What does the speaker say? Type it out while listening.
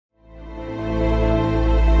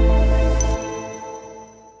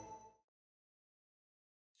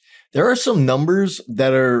There are some numbers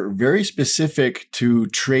that are very specific to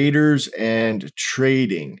traders and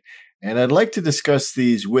trading, and I'd like to discuss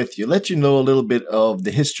these with you, let you know a little bit of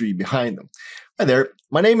the history behind them. Hi there,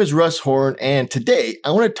 my name is Russ Horn, and today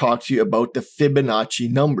I want to talk to you about the Fibonacci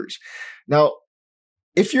numbers. Now,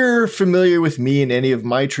 if you're familiar with me and any of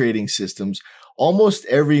my trading systems, almost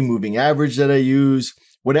every moving average that I use,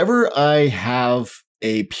 whatever I have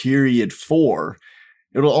a period for,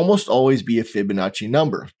 it'll almost always be a Fibonacci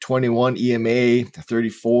number. 21 EMA,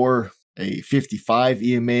 34, a 55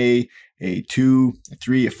 EMA, a 2, a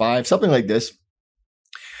 3, a 5, something like this.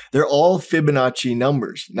 They're all Fibonacci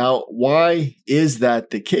numbers. Now, why is that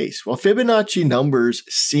the case? Well, Fibonacci numbers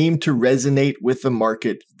seem to resonate with the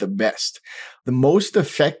market the best. The most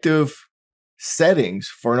effective settings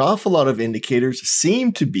for an awful lot of indicators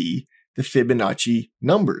seem to be the Fibonacci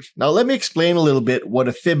numbers. Now, let me explain a little bit what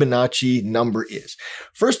a Fibonacci number is.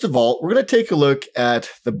 First of all, we're going to take a look at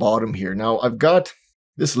the bottom here. Now, I've got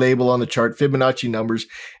this label on the chart, Fibonacci numbers,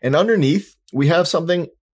 and underneath we have something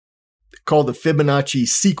called the Fibonacci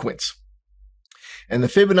Sequence. And the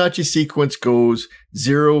Fibonacci Sequence goes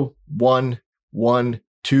 0, 1, 1,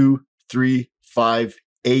 2, 3, 5,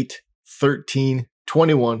 8, 13,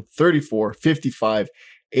 21, 34, 55,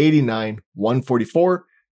 89, 144,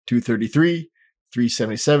 233,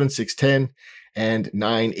 377, 610, and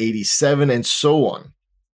 987, and so on.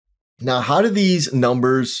 Now, how do these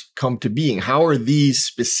numbers come to being? How are these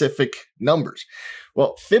specific numbers?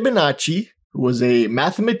 Well, Fibonacci was a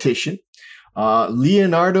mathematician,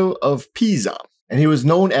 Leonardo of Pisa, and he was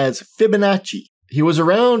known as Fibonacci. He was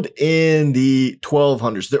around in the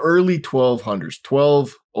 1200s, the early 1200s,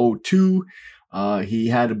 1202. He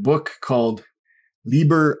had a book called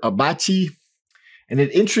Liber Abaci, and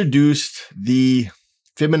it introduced the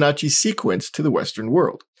Fibonacci sequence to the Western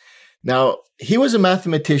world. Now, he was a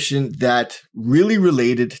mathematician that really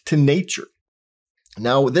related to nature.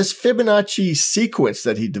 Now, this Fibonacci sequence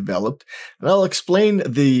that he developed, and I'll explain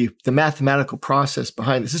the mathematical process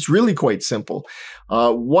behind this. It's really quite simple.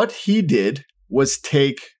 What he did was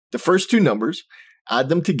take the first two numbers, add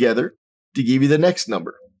them together to give you the next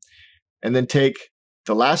number, and then take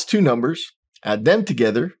the last two numbers, add them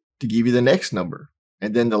together to give you the next number.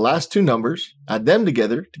 And then the last two numbers, add them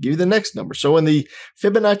together to give you the next number. So in the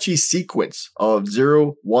Fibonacci sequence of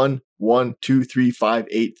 0, 1, 1, 2, 3, 5,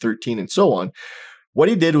 8, 13, and so on, what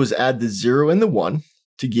he did was add the 0 and the 1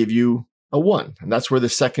 to give you a 1. And that's where the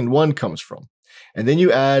second 1 comes from. And then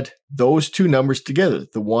you add those two numbers together,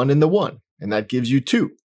 the 1 and the 1, and that gives you 2.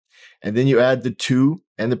 And then you add the 2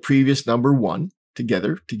 and the previous number 1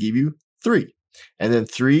 together to give you 3. And then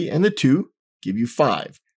 3 and the 2 give you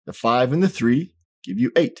 5. The 5 and the 3 give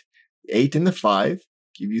you 8. The 8 and the 5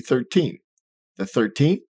 give you 13. The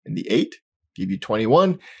 13 and the 8 give you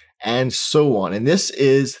 21, and so on. And this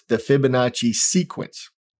is the Fibonacci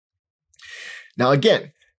sequence. Now,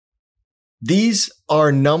 again, these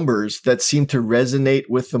are numbers that seem to resonate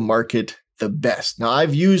with the market the best. Now,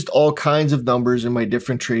 I've used all kinds of numbers in my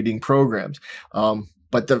different trading programs,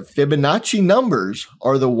 but the Fibonacci numbers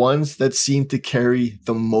are the ones that seem to carry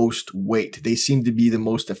the most weight. They seem to be the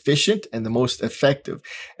most efficient and the most effective.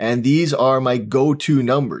 And these are my go-to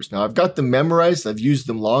numbers. Now, I've got them memorized. I've used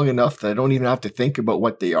them long enough that I don't even have to think about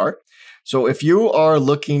what they are. So if you are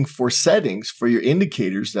looking for settings for your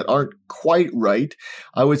indicators that aren't quite right,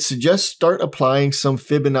 I would suggest start applying some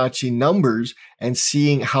Fibonacci numbers and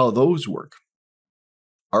seeing how those work.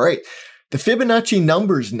 All right, the Fibonacci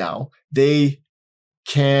numbers now, they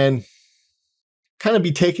can kind of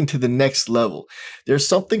be taken to the next level. There's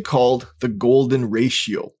something called the golden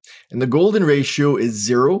ratio, and the golden ratio is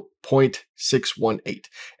 0.618.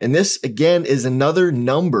 And this, again, is another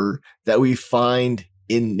number that we find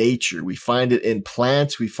in nature. We find it in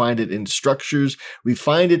plants, we find it in structures, we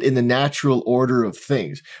find it in the natural order of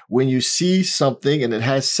things. When you see something and it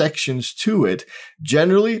has sections to it,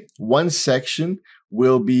 generally one section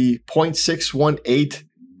will be 0.618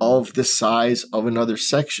 of the size of another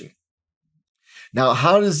section. Now,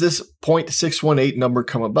 how does this 0.618 number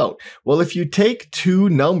come about? Well, if you take two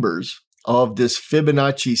numbers of this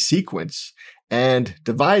Fibonacci sequence and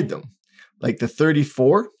divide them, like the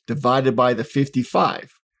 34 divided by the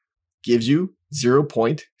 55 gives you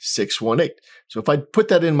 0.618. So if I put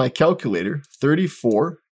that in my calculator,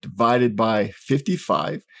 34 divided by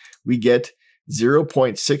 55, we get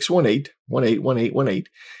 0.618, 181818.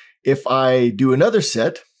 If I do another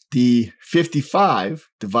set, the 55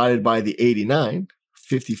 divided by the 89,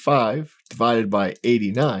 55 divided by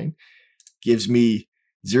 89 gives me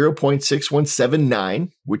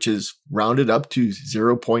 0.6179, which is rounded up to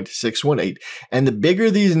 0.618. And the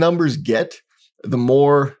bigger these numbers get, the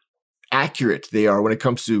more accurate they are when it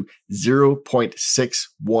comes to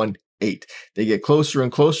 0.618. They get closer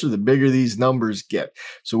and closer the bigger these numbers get.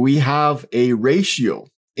 So we have a ratio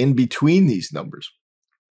in between these numbers.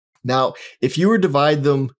 Now, if you were to divide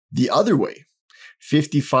them the other way,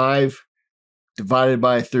 55 divided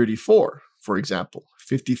by 34, for example,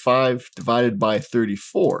 55 divided by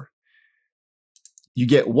 34, you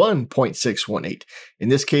get 1.618. In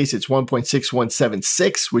this case, it's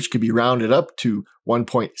 1.6176, which could be rounded up to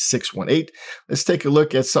 1.618. Let's take a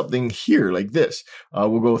look at something here like this.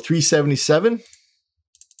 We'll go 377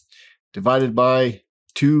 divided by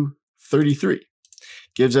 233.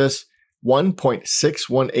 Gives us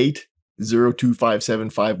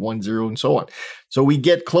 1.61802575510 and so on. So we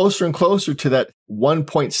get closer and closer to that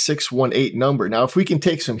 1.618 number. Now, if we can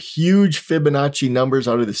take some huge Fibonacci numbers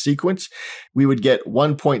out of the sequence, we would get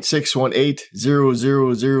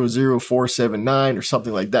 1.61800000479 or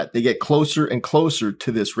something like that. They get closer and closer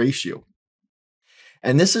to this ratio.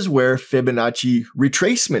 And this is where Fibonacci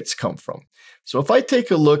retracements come from. So if I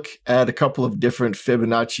take a look at a couple of different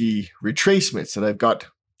Fibonacci retracements that I've got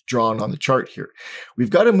drawn on the chart here, we've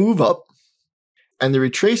got to move up, and the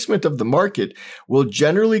retracement of the market will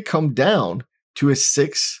generally come down to a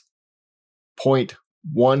 6.18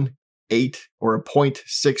 or a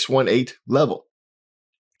 0.618 level.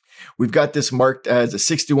 We've got this marked as a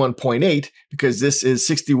 61.8 because this is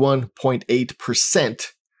 61.8%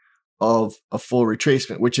 of a full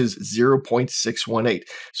retracement, which is 0.618.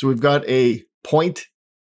 So we've got a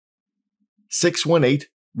 0.618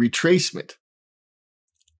 retracement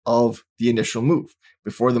of the initial move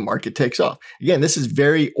before the market takes off. Again, this is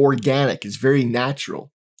very organic. It's very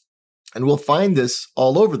natural. And we'll find this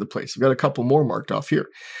all over the place. We've got a couple more marked off here.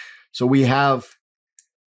 So we have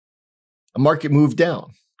a market move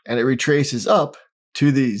down, and it retraces up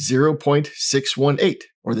to the 0.618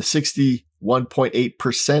 or the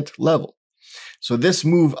 61.8% level. So this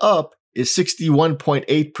move up is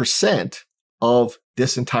 61.8% of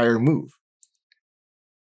this entire move.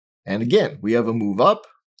 And again, we have a move up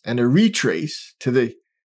and a retrace to the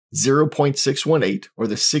 0.618 or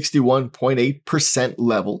the 61.8%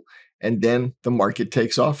 level, and then the market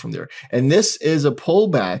takes off from there. And this is a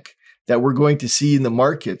pullback that we're going to see in the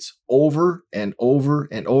markets over and over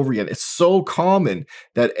and over again. It's so common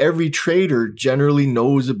that every trader generally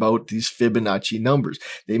knows about these Fibonacci numbers.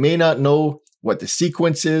 They may not know what the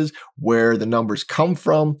sequence is, where the numbers come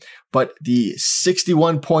from, but the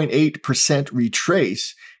 61.8%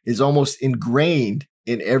 retrace is almost ingrained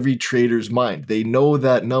in every trader's mind. They know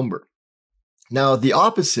that number. Now, the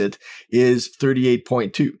opposite is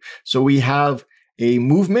 38.2. So we have a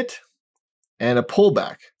movement and a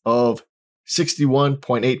pullback of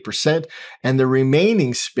 61.8%, and the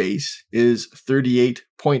remaining space is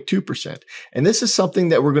 38.2%. And this is something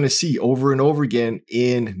that we're going to see over and over again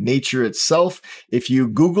in nature itself. If you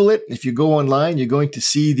Google it, if you go online, you're going to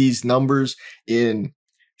see these numbers in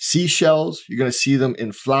seashells, you're going to see them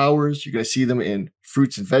in flowers, you're going to see them in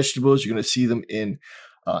fruits and vegetables, you're going to see them in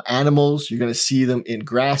animals, you're going to see them in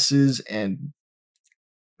grasses and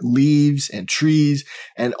leaves and trees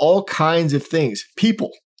and all kinds of things.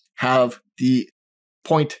 People have the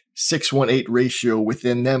 0.618 ratio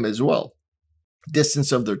within them as well.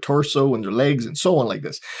 Distance of their torso and their legs and so on like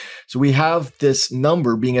this. So we have this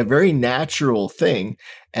number being a very natural thing,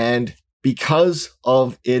 and because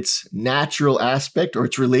of its natural aspect or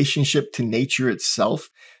its relationship to nature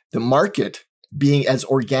itself, the market, being as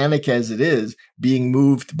organic as it is, being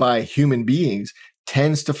moved by human beings,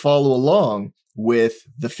 tends to follow along with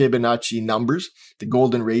the Fibonacci numbers, the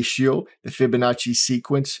golden ratio, the Fibonacci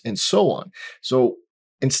sequence, and so on. So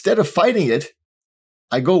instead of fighting it,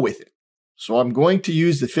 I go with it. So I'm going to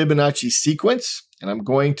use the Fibonacci sequence, and I'm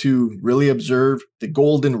going to really observe the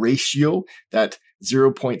golden ratio, that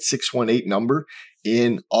 0.618 number,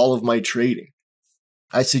 in all of my trading.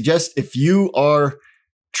 I suggest if you are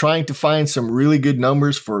trying to find some really good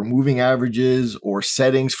numbers for moving averages or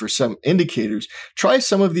settings for some indicators, try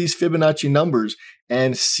some of these Fibonacci numbers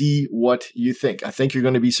and see what you think. I think you're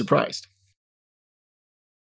going to be surprised.